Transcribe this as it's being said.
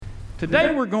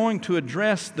Today we're going to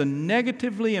address the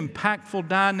negatively impactful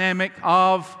dynamic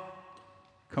of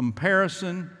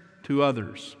comparison to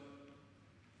others.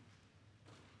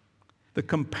 The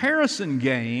comparison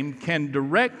game can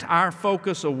direct our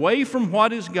focus away from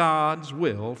what is God's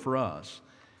will for us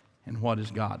and what is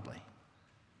godly.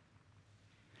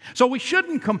 So we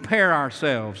shouldn't compare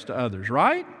ourselves to others,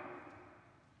 right?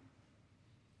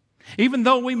 Even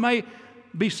though we may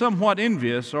be somewhat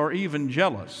envious or even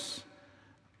jealous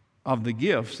of the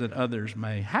gifts that others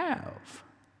may have.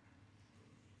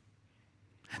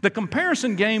 The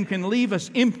comparison game can leave us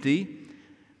empty,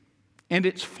 and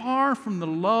it's far from the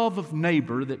love of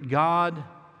neighbor that God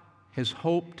has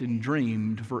hoped and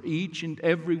dreamed for each and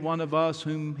every one of us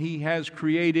whom He has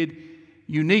created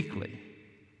uniquely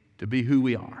to be who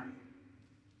we are.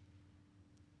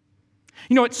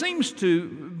 You know, it seems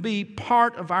to be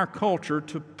part of our culture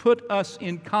to put us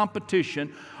in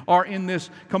competition or in this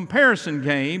comparison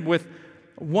game with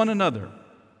one another,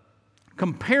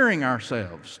 comparing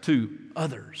ourselves to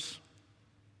others.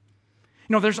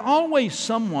 You know, there's always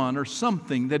someone or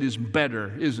something that is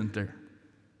better, isn't there?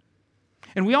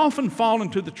 And we often fall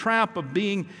into the trap of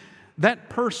being that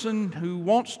person who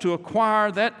wants to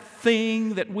acquire that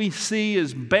thing that we see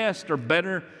as best or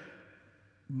better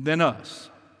than us.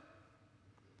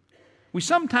 We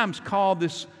sometimes call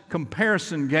this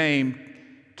comparison game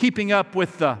keeping up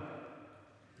with the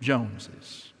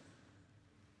Joneses.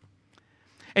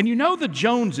 And you know the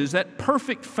Joneses, that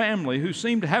perfect family who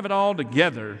seem to have it all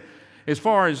together as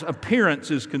far as appearance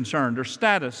is concerned, or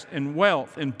status and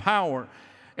wealth and power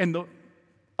and the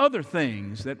other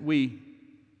things that we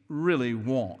really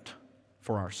want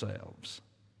for ourselves.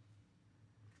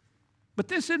 But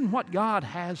this isn't what God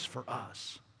has for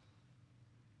us.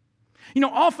 You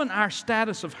know, often our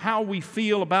status of how we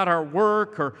feel about our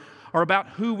work or about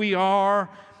who we are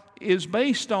is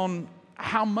based on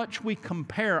how much we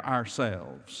compare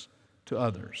ourselves to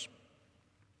others.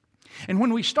 And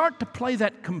when we start to play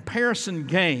that comparison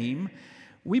game,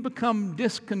 we become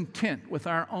discontent with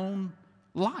our own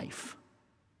life.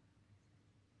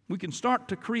 We can start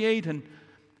to create an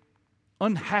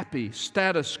unhappy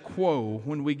status quo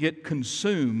when we get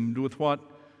consumed with what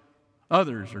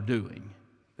others are doing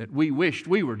that we wished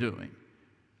we were doing,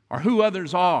 or who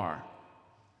others are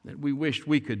that we wished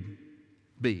we could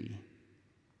be.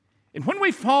 And when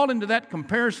we fall into that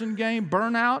comparison game,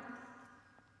 burnout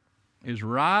is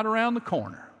right around the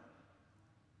corner.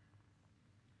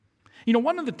 You know,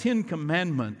 one of the 10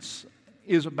 Commandments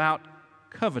is about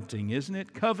coveting, isn't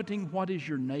it? Coveting what is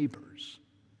your neighbor's.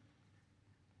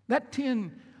 That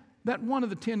one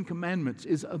of the 10 Commandments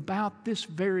is about this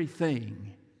very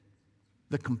thing,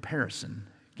 the comparison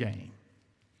game.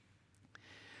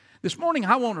 This morning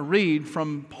I want to read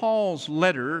from Paul's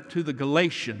letter to the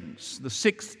Galatians, the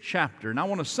 6th chapter. And I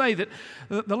want to say that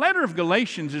the letter of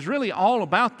Galatians is really all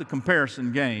about the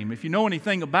comparison game. If you know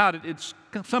anything about it, it's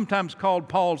sometimes called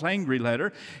Paul's angry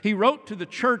letter. He wrote to the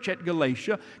church at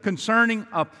Galatia concerning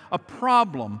a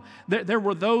problem. There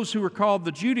were those who were called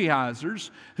the Judaizers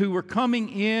who were coming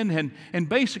in and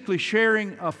basically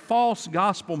sharing a false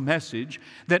gospel message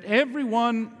that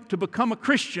everyone to become a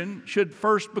Christian should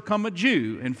first become a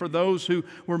Jew. And for those who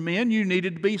were men, you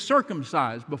needed to be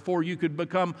circumcised before you could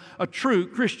become a true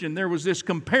Christian. There was this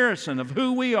comparison of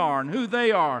who we are and who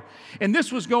they are. And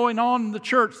this was going on in the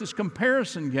church, this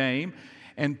comparison game.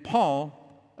 And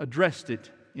Paul addressed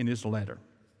it in his letter.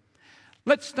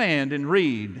 Let's stand and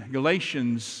read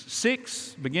Galatians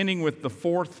 6, beginning with the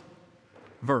 4th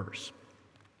verse.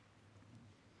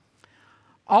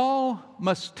 All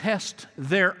must test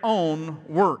their own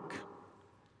work.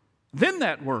 Then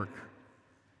that work,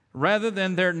 rather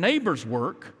than their neighbor's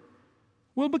work,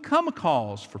 will become a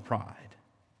cause for pride.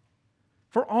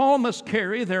 For all must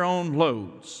carry their own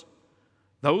loads.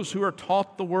 Those who are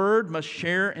taught the word must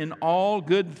share in all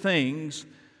good things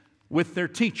with their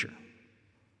teacher.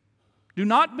 Do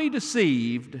not be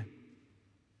deceived.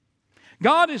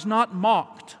 God is not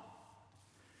mocked.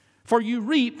 For you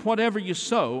reap whatever you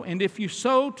sow, and if you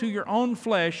sow to your own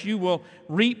flesh, you will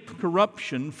reap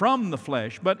corruption from the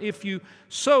flesh. But if you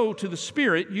sow to the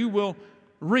Spirit, you will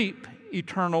reap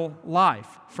eternal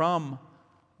life from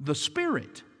the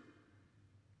Spirit.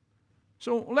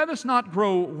 So let us not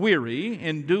grow weary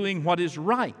in doing what is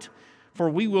right, for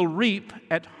we will reap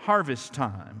at harvest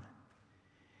time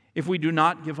if we do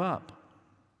not give up.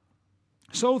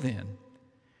 So then,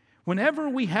 whenever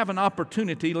we have an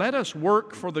opportunity, let us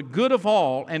work for the good of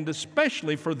all, and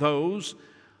especially for those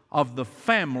of the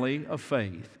family of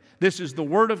faith. This is the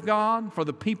word of God for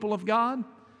the people of God.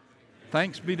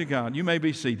 Thanks be to God. You may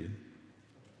be seated.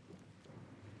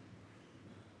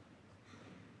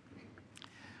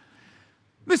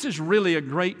 This is really a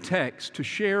great text to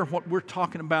share what we're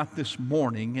talking about this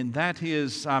morning, and that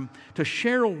is to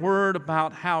share a word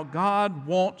about how God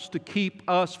wants to keep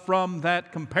us from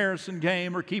that comparison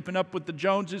game or keeping up with the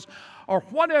Joneses or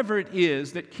whatever it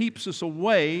is that keeps us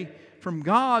away from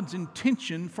God's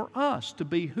intention for us to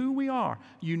be who we are,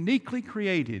 uniquely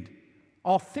created,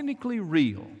 authentically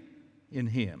real in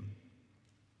Him.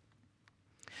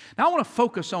 Now, I want to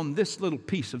focus on this little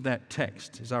piece of that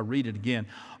text as I read it again.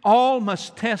 All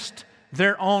must test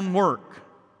their own work.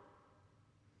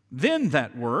 Then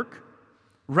that work,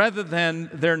 rather than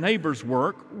their neighbor's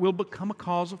work, will become a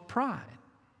cause of pride.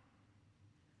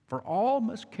 For all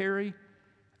must carry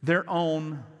their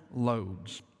own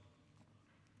loads.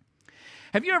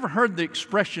 Have you ever heard the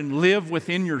expression, live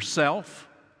within yourself?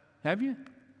 Have you?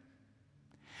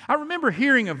 I remember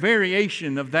hearing a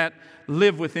variation of that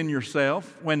live within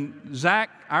yourself when Zach,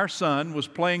 our son, was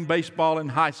playing baseball in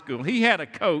high school. He had a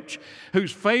coach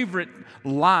whose favorite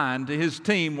line to his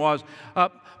team was,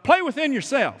 play within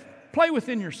yourself, play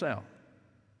within yourself.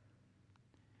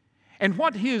 And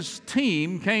what his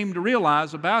team came to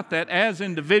realize about that as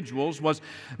individuals was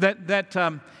that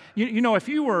if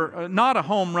you were not a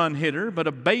home run hitter but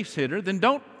a base hitter, then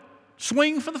don't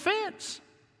swing for the fence.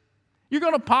 You're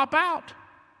going to pop out.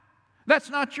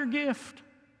 That's not your gift.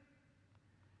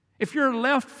 If you're a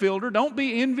left fielder, don't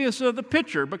be envious of the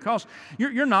pitcher because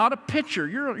you're not a pitcher.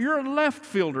 You're a left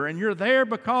fielder and you're there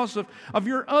because of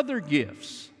your other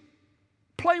gifts.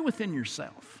 Play within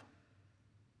yourself.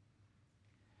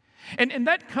 And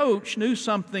that coach knew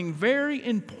something very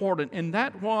important, and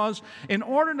that was in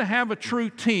order to have a true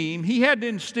team, he had to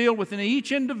instill within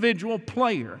each individual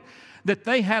player that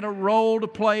they had a role to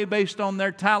play based on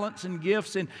their talents and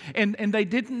gifts, and they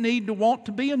didn't need to want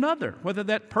to be another, whether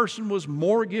that person was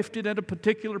more gifted at a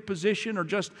particular position or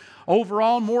just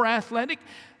overall more athletic.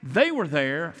 They were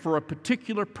there for a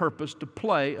particular purpose to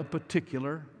play a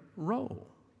particular role.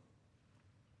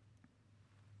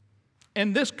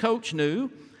 And this coach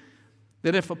knew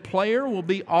that if a player will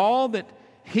be all that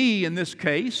he, in this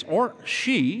case, or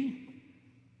she,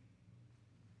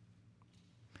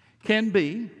 can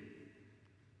be,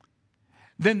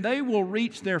 then they will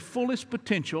reach their fullest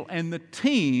potential, and the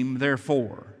team,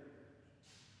 therefore,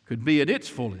 could be at its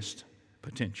fullest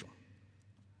potential.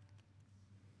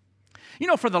 You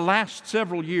know, for the last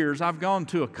several years, I've gone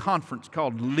to a conference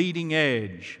called Leading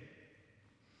Edge.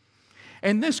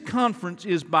 And this conference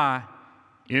is by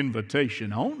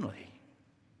invitation only.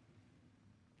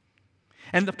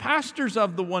 And the pastors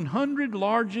of the 100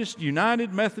 largest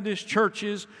United Methodist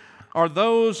churches are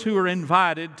those who are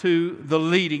invited to the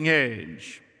Leading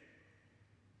Edge.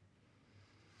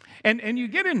 And you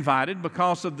get invited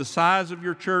because of the size of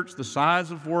your church, the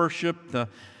size of worship, the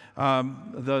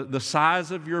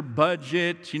size of your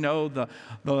budget, you know,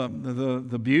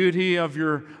 the beauty of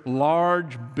your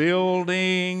large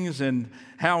buildings and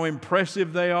how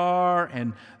impressive they are,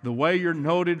 and the way you're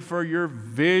noted for your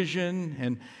vision.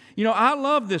 And you know, I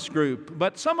love this group,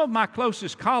 but some of my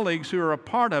closest colleagues who are a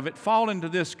part of it fall into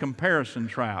this comparison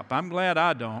trap. I'm glad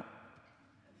I don't.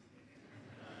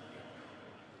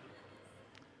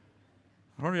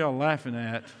 What are y'all laughing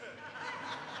at?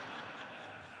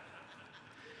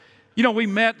 You know, we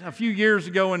met a few years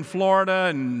ago in Florida,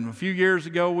 and a few years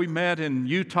ago we met in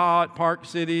Utah at Park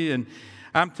City, and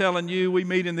I'm telling you, we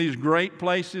meet in these great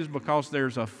places because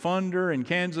there's a funder in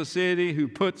Kansas City who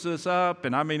puts us up,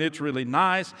 and I mean, it's really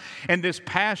nice. And this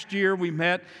past year, we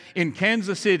met in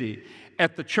Kansas City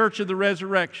at the Church of the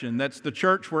Resurrection. That's the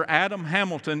church where Adam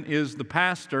Hamilton is the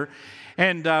pastor.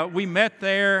 And we met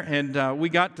there, and we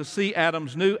got to see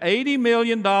Adam's new $80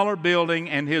 million building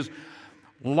and his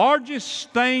largest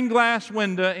stained glass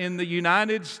window in the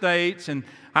United States. And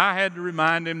I had to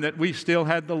remind him that we still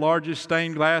had the largest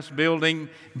stained glass building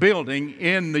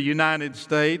in the United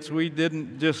States. We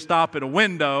didn't just stop at a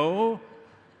window.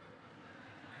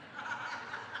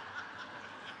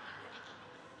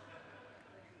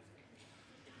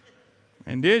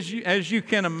 And as you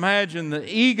can imagine, the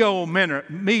ego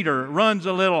meter runs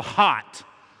a little hot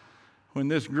when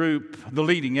this group, the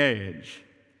Leading Edge,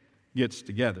 gets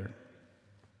together.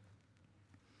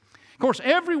 Of course,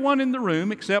 everyone in the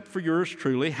room, except for yours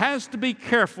truly, has to be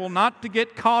careful not to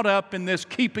get caught up in this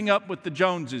keeping up with the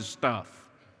Joneses stuff.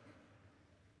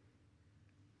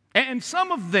 And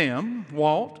some of them,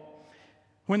 Walt,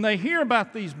 when they hear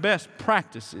about these best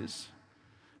practices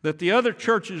that the other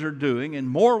churches are doing, and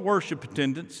more worship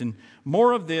attendance, and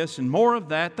more of this and more of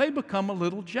that, they become a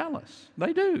little jealous.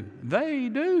 They do. They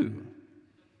do.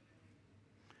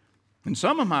 And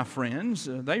some of my friends,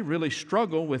 they really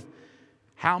struggle with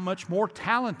how much more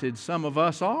talented some of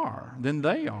us are than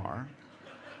they are.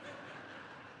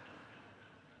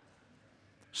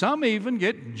 Some even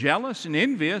get jealous and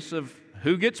envious of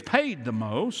who gets paid the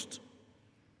most.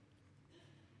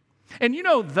 And you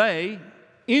know, they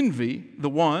envy the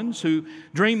ones who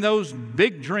dream those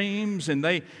big dreams, and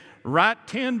they write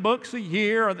 10 books a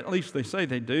year, or at least they say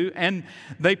they do, and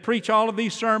they preach all of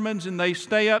these sermons, and they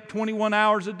stay up 21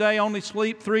 hours a day, only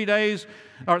sleep 3 days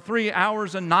or 3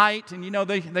 hours a night, and you know,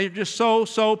 they're just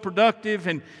so productive.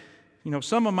 And you know,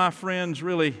 some of my friends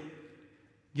really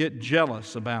get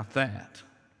jealous about that.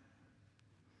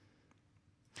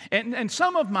 And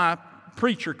some of my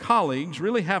preacher colleagues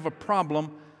really have a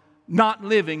problem not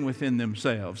living within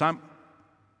themselves. I'm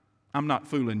not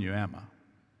fooling you, am I?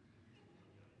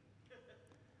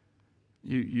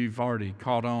 You've already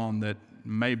caught on that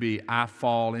maybe I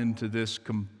fall into this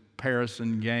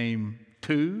comparison game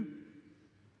too.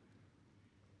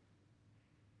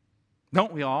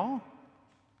 Don't we all?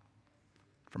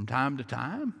 From time to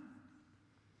time.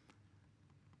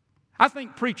 I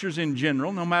think preachers in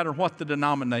general, no matter what the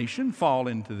denomination, fall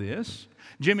into this.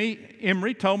 Jimmy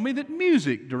Emery told me that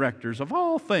music directors of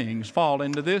all things fall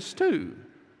into this too.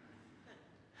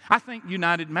 I think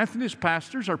United Methodist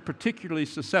pastors are particularly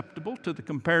susceptible to the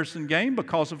comparison game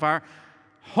because of our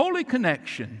holy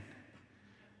connection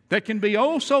that can be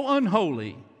oh so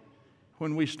unholy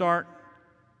when we start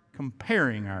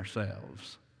comparing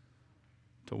ourselves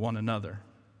to one another.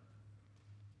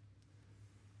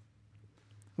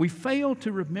 We fail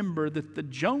to remember that the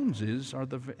Joneses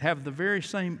have the very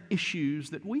same issues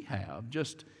that we have,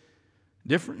 just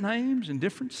different names and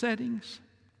different settings.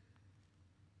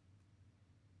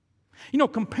 You know,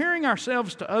 comparing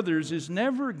ourselves to others is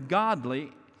never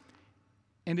godly,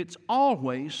 and it's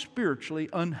always spiritually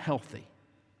unhealthy.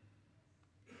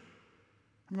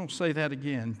 I'm going to say that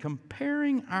again.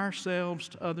 Comparing ourselves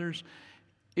to others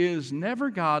is never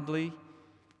godly,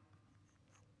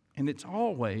 and it's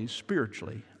always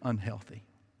spiritually unhealthy.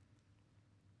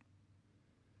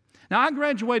 Now, I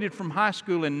graduated from high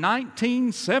school in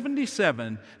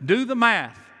 1977. Do the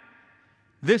math.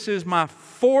 This is my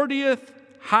 40th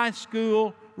high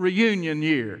school reunion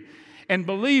year. And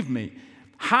believe me,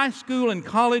 high school and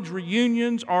college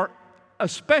reunions are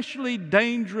especially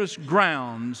dangerous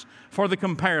grounds for the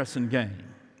comparison game.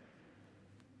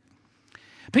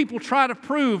 People try to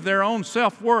prove their own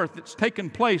self-worth that's taken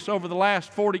place over the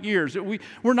last 40 years. That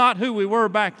we're not who we were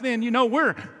back then. You know,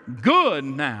 we're good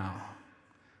now.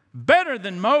 Better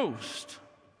than most.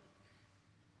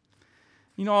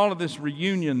 You know, all of this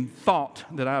reunion thought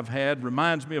that I've had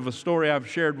reminds me of a story I've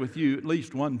shared with you at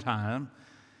least one time.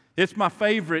 It's my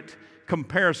favorite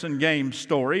comparison game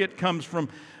story. It comes from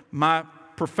my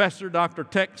professor, Dr.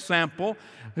 Tex Sample,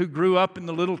 who grew up in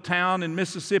the little town in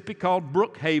Mississippi called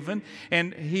Brookhaven.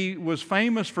 And he was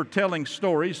famous for telling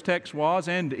stories, Tex was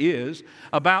and is,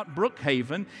 about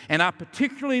Brookhaven. And I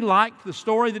particularly liked the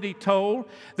story that he told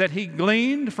that he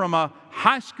gleaned from a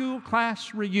high school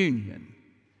class reunion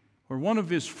where one of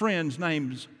his friends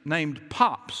named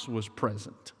Pops was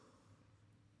present.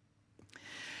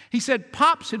 He said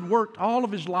Pops had worked all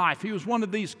of his life. He was one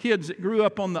of these kids that grew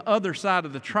up on the other side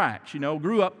of the tracks,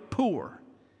 grew up poor.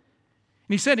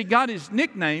 And he said he got his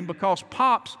nickname because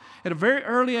Pops, at a very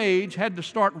early age, had to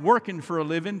start working for a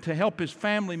living to help his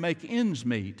family make ends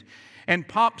meet. And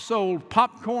Pops sold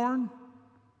popcorn,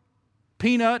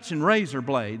 peanuts, and razor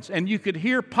blades. And you could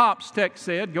hear Pops, Tex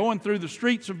said, going through the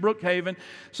streets of Brookhaven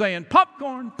saying,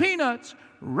 popcorn, peanuts,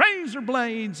 razor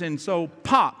blades. And so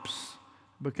Pops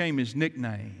became his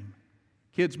nickname.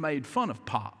 Kids made fun of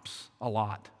Pops a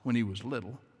lot when he was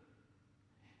little.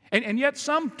 And yet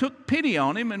some took pity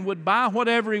on him and would buy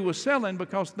whatever he was selling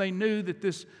because they knew that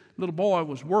this little boy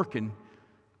was working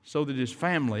so that his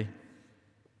family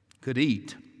could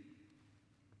eat.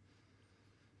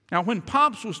 Now, when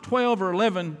Pops was 12 or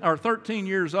 11 or 13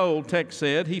 years old, Tex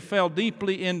said, he fell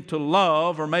deeply into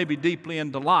love, or maybe deeply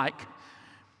into like,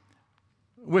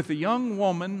 with a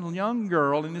young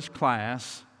girl in his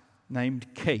class named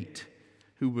Kate,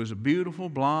 who was a beautiful,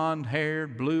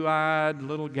 blonde-haired, blue-eyed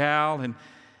little gal. And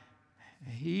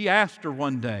he asked her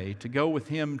one day to go with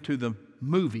him to the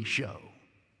movie show.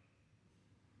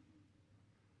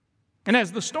 And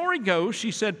as the story goes,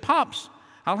 she said, Pops,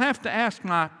 I'll have to ask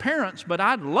my parents, but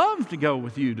I'd love to go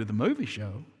with you to the movie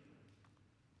show.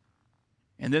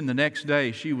 And then the next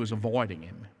day, she was avoiding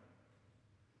him.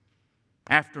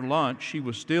 After lunch, she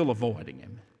was still avoiding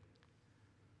him.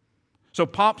 So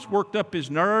Pops worked up his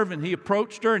nerve, and he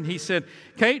approached her, and he said,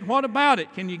 Kate, what about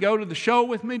it? Can you go to the show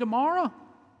with me tomorrow?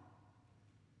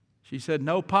 She said,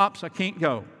 no, Pops, I can't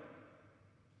go.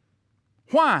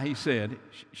 Why? He said.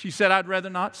 She said, I'd rather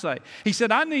not say. He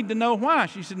said, I need to know why.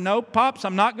 She said, no, Pops,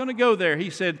 I'm not going to go there. He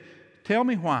said, tell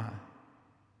me why.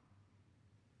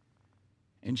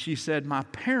 And she said, my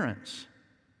parents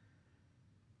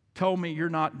told me you're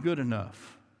not good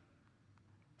enough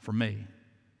for me.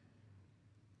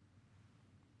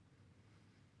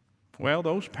 Well,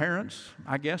 those parents,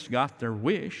 I guess, got their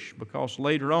wish, because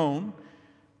later on,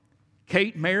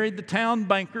 Kate married the town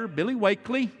banker, Billy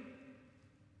Wakely.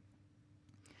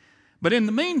 But in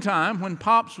the meantime, when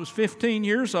Pops was 15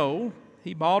 years old,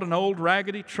 he bought an old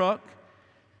raggedy truck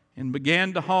and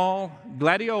began to haul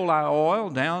gladioli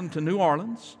oil down to New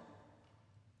Orleans.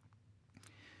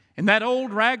 And that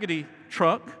old raggedy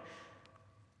truck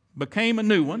became a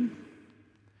new one.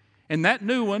 And that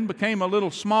new one became a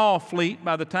little small fleet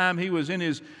by the time he was in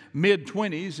his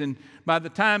mid-20s. And by the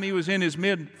time he was in his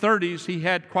mid-30s, he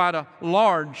had quite a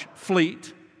large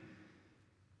fleet.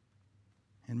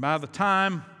 And by the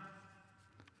time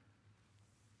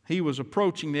he was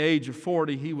approaching the age of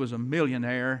 40, he was a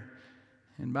millionaire.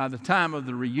 And by the time of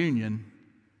the reunion,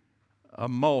 a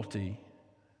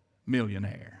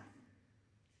multi-millionaire.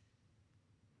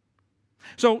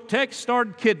 So Tex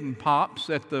started kidding Pops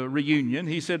at the reunion.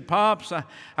 He said, Pops,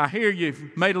 I hear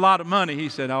you've made a lot of money. He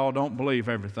said, oh, don't believe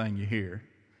everything you hear.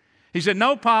 He said,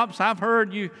 no, Pops, I've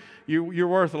heard you're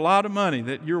worth a lot of money,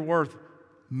 that you're worth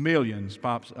millions.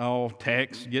 Pops, oh,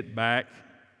 Tex, get back.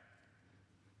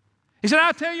 He said,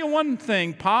 I'll tell you one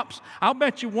thing, Pops. I'll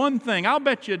bet you one thing. I'll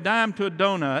bet you a dime to a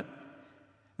donut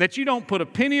that you don't put a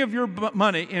penny of your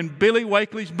money in Billy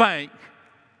Wakely's bank.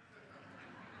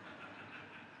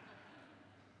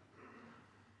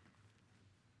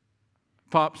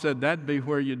 Pop said, that'd be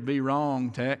where you'd be wrong,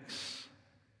 Tex.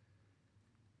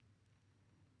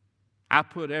 I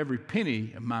put every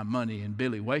penny of my money in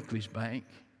Billy Wakely's bank.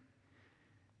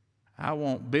 I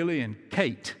want Billy and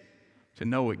Kate to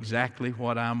know exactly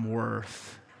what I'm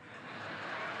worth.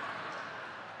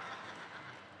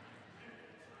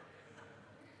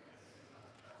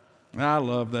 I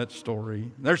love that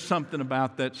story. There's something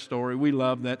about that story. We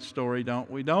love that story,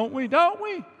 don't we? Don't we? Don't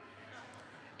we?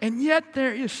 And yet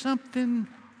there is something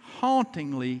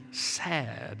hauntingly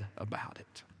sad about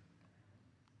it.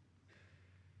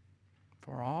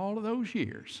 For all of those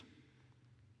years,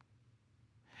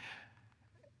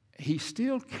 he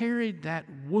still carried that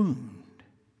wound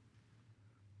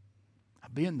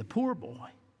of being the poor boy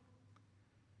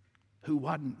who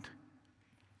wasn't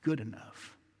good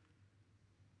enough.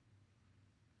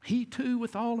 He too,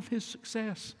 with all of his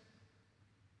success,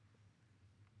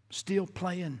 still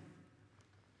playing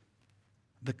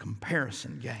the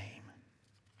comparison game.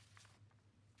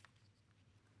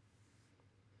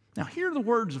 Now, hear the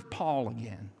words of Paul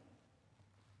again.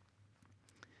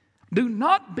 Do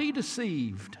not be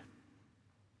deceived.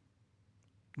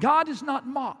 God is not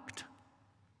mocked.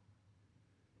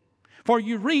 For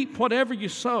you reap whatever you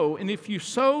sow, and if you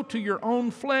sow to your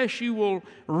own flesh, you will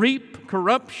reap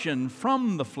corruption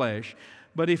from the flesh.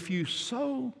 But if you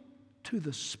sow to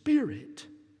the Spirit,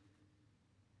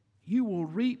 you will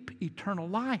reap eternal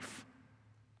life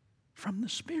from the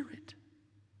Spirit.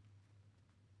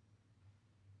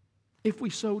 If we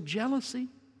sow jealousy,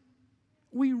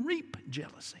 we reap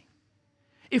jealousy.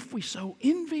 If we sow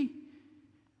envy,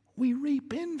 we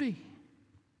reap envy.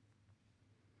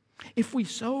 If we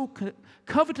sow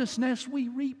covetousness, we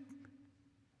reap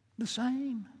the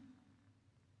same.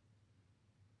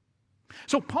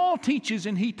 So Paul teaches,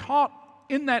 and he taught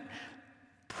in that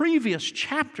previous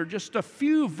chapter, just a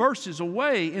few verses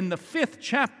away in the 5th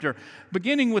chapter,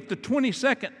 beginning with the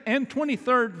 22nd and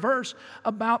 23rd verse,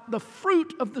 about the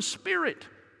fruit of the Spirit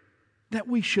that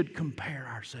we should compare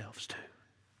ourselves to.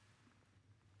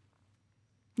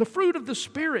 The fruit of the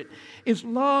Spirit is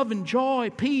love and joy,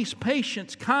 peace,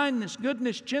 patience, kindness,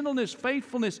 goodness, gentleness,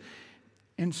 faithfulness,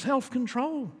 and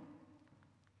self-control.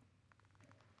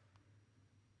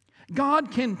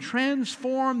 God can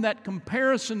transform that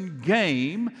comparison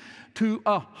game to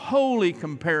a holy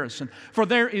comparison. For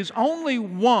there is only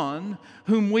one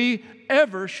whom we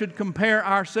ever should compare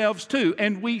ourselves to,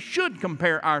 and we should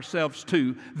compare ourselves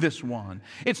to this one.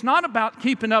 It's not about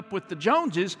keeping up with the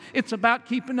Joneses, it's about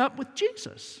keeping up with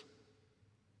Jesus.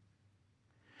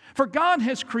 For God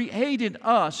has created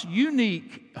us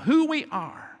unique, who we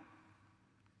are.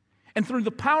 And through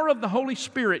the power of the Holy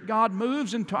Spirit, God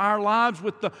moves into our lives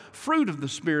with the fruit of the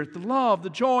Spirit, the love, the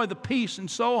joy, the peace,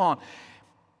 and so on.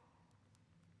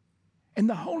 And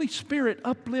the Holy Spirit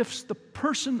uplifts the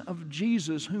person of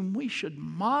Jesus, whom we should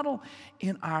model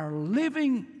in our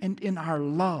living and in our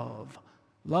love.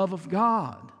 Love of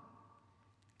God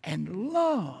and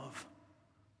love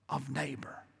of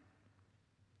neighbor.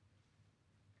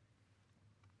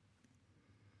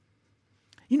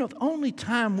 You know, the only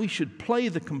time we should play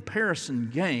the comparison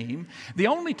game, the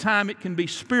only time it can be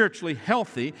spiritually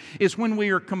healthy, is when we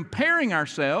are comparing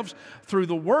ourselves through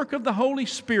the work of the Holy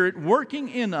Spirit working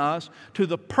in us to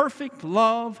the perfect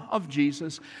love of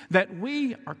Jesus that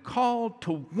we are called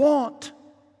to want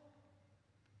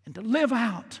and to live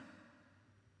out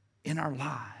in our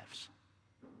lives.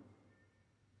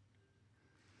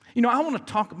 You know, I want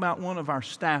to talk about one of our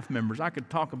staff members. I could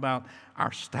talk about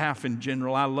our staff in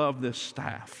general. I love this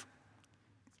staff.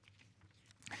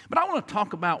 But I want to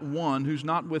talk about one who's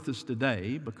not with us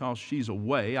today because she's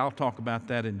away. I'll talk about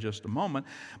that in just a moment.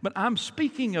 But I'm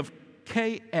speaking of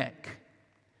Kay Eck,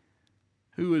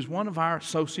 who is one of our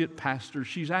associate pastors.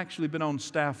 She's actually been on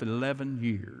staff 11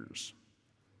 years.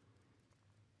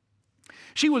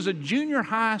 She was a junior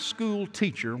high school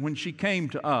teacher when she came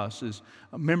to us as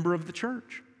a member of the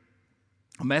church.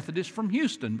 A Methodist from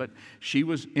Houston, but she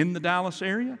was in the Dallas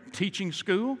area teaching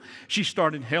school. She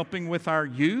started helping with our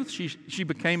youth. She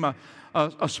became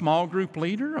a small group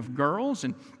leader of girls,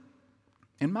 and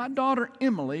my daughter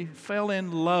Emily fell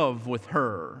in love with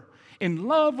her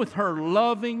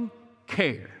loving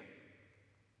care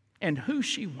and who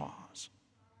she was,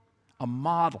 a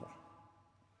model.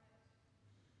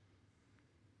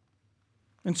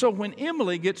 And so when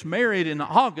Emily gets married in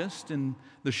August in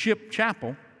the Ship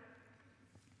Chapel,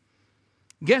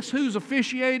 guess who's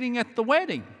officiating at the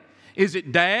wedding? Is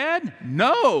it Dad?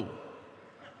 No.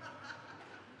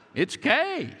 It's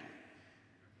Kay.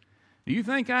 Do you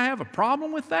think I have a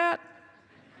problem with that?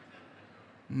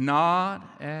 Not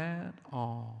at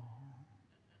all.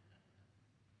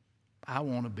 I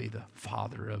want to be the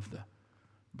father of the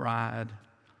bride.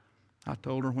 I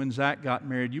told her when Zach got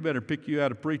married, you better pick you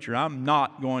out a preacher. I'm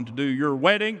not going to do your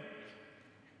wedding.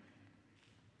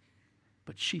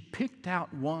 But she picked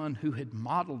out one who had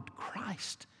modeled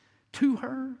Christ to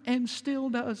her and still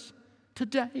does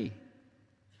today.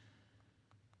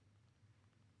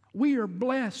 We are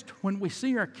blessed when we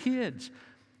see our kids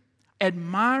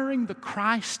admiring the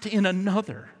Christ in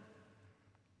another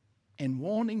and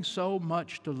wanting so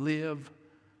much to live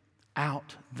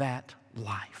out that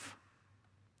life.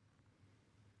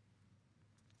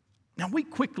 Now, we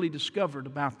quickly discovered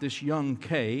about this young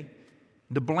Kay,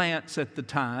 DeBlance at the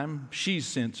time, she's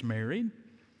since married,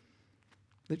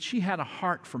 that she had a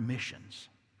heart for missions.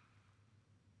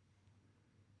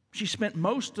 She spent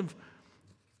most of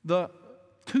the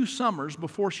 2 summers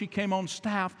before she came on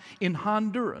staff in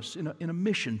Honduras in a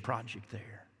mission project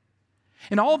there.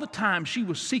 And all the time she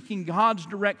was seeking God's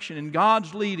direction and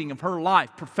God's leading of her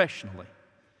life professionally.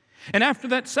 And after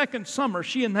that second summer,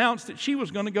 she announced that she was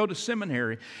going to go to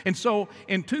seminary. And so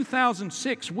in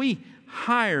 2006, we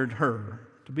hired her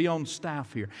to be on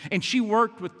staff here. And she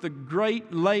worked with the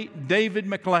great late David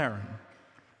McLaren.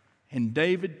 And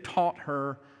David taught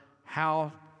her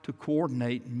how to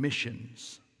coordinate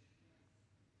missions.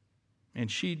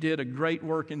 And she did a great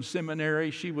work in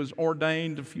seminary. She was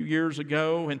ordained a few years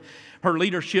ago, and her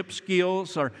leadership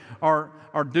skills are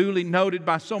duly noted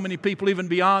by so many people, even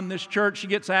beyond this church. She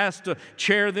gets asked to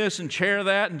chair this and chair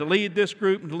that, and to lead this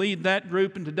group and to lead that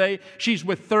group. And today she's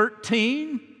with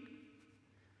 13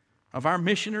 of our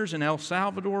missioners in El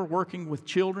Salvador, working with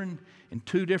children in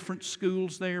 2 different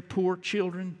schools there, poor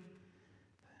children.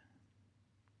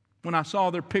 When I saw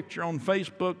their picture on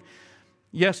Facebook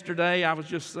yesterday, I was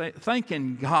just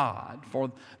thanking God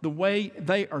for the way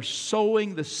they are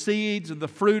sowing the seeds of the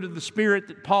fruit of the Spirit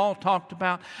that Paul talked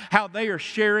about, how they are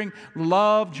sharing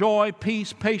love, joy,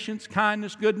 peace, patience,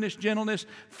 kindness, goodness, gentleness,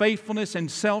 faithfulness,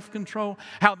 and self-control,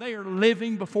 how they are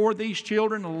living before these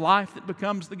children a life that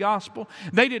becomes the gospel.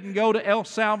 They didn't go to El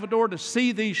Salvador to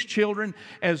see these children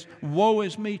as woe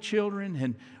is me children,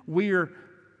 and we're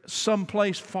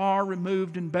someplace far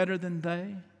removed and better than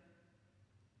they.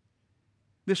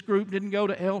 This group didn't go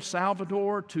to El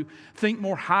Salvador to think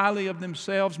more highly of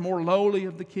themselves, more lowly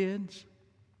of the kids.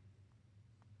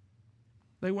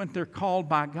 They went there called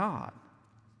by God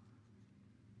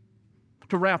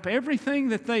to wrap everything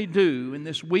that they do in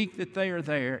this week that they are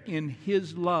there in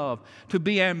His love, to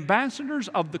be ambassadors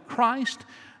of the Christ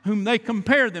whom they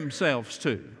compare themselves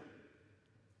to,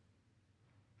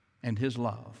 and His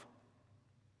love.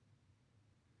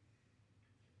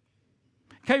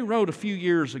 Kay wrote a few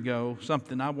years ago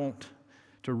something I want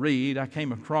to read. I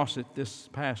came across it this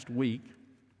past week.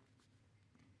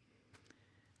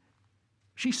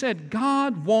 She said,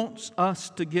 God wants us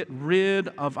to get rid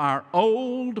of our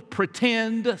old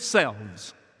pretend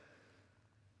selves.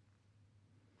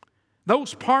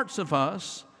 Those parts of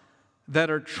us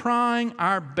that are trying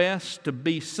our best to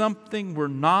be something we're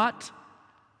not,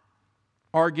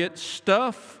 or get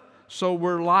stuff so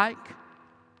we're like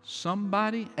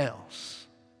somebody else.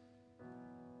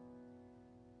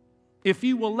 If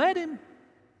you will let Him,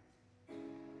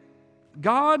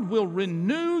 God will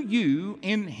renew you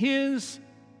in His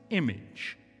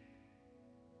image.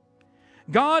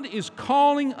 God is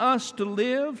calling us to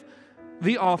live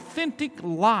the authentic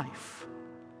life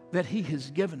that He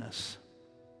has given us.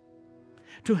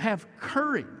 To have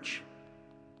courage,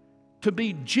 to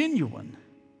be genuine,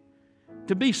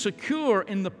 to be secure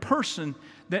in the person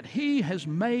that He has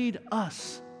made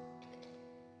us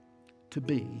to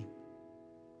be.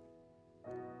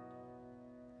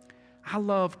 I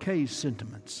love Kay's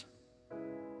sentiments.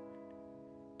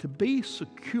 To be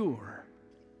secure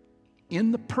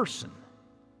in the person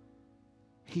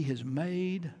He has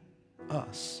made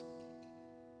us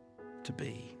to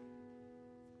be.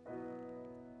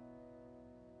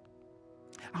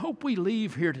 I hope we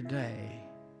leave here today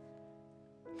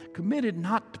committed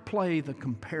not to play the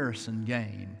comparison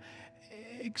game,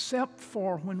 except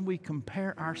for when we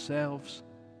compare ourselves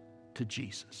to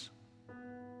Jesus.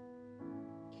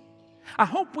 I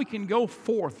hope we can go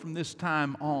forth from this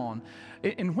time on,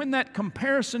 and when that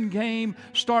comparison game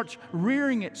starts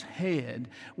rearing its head,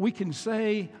 we can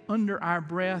say under our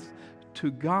breath,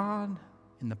 to God,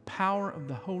 in the power of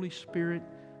the Holy Spirit,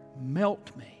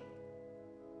 melt me,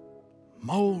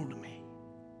 mold me,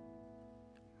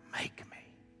 make me.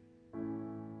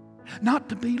 Not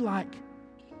to be like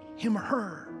him or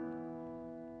her,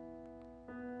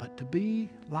 but to be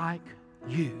like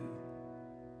you,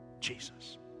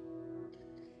 Jesus.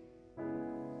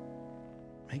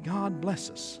 May God bless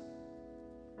us.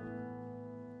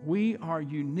 We are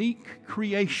unique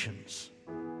creations.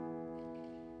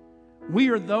 We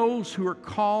are those who are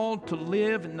called to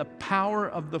live in the power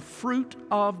of the fruit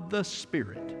of the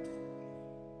Spirit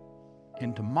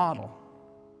and to model,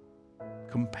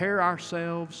 compare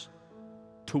ourselves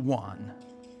to one,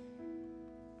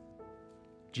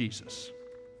 Jesus.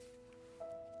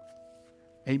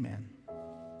 Amen.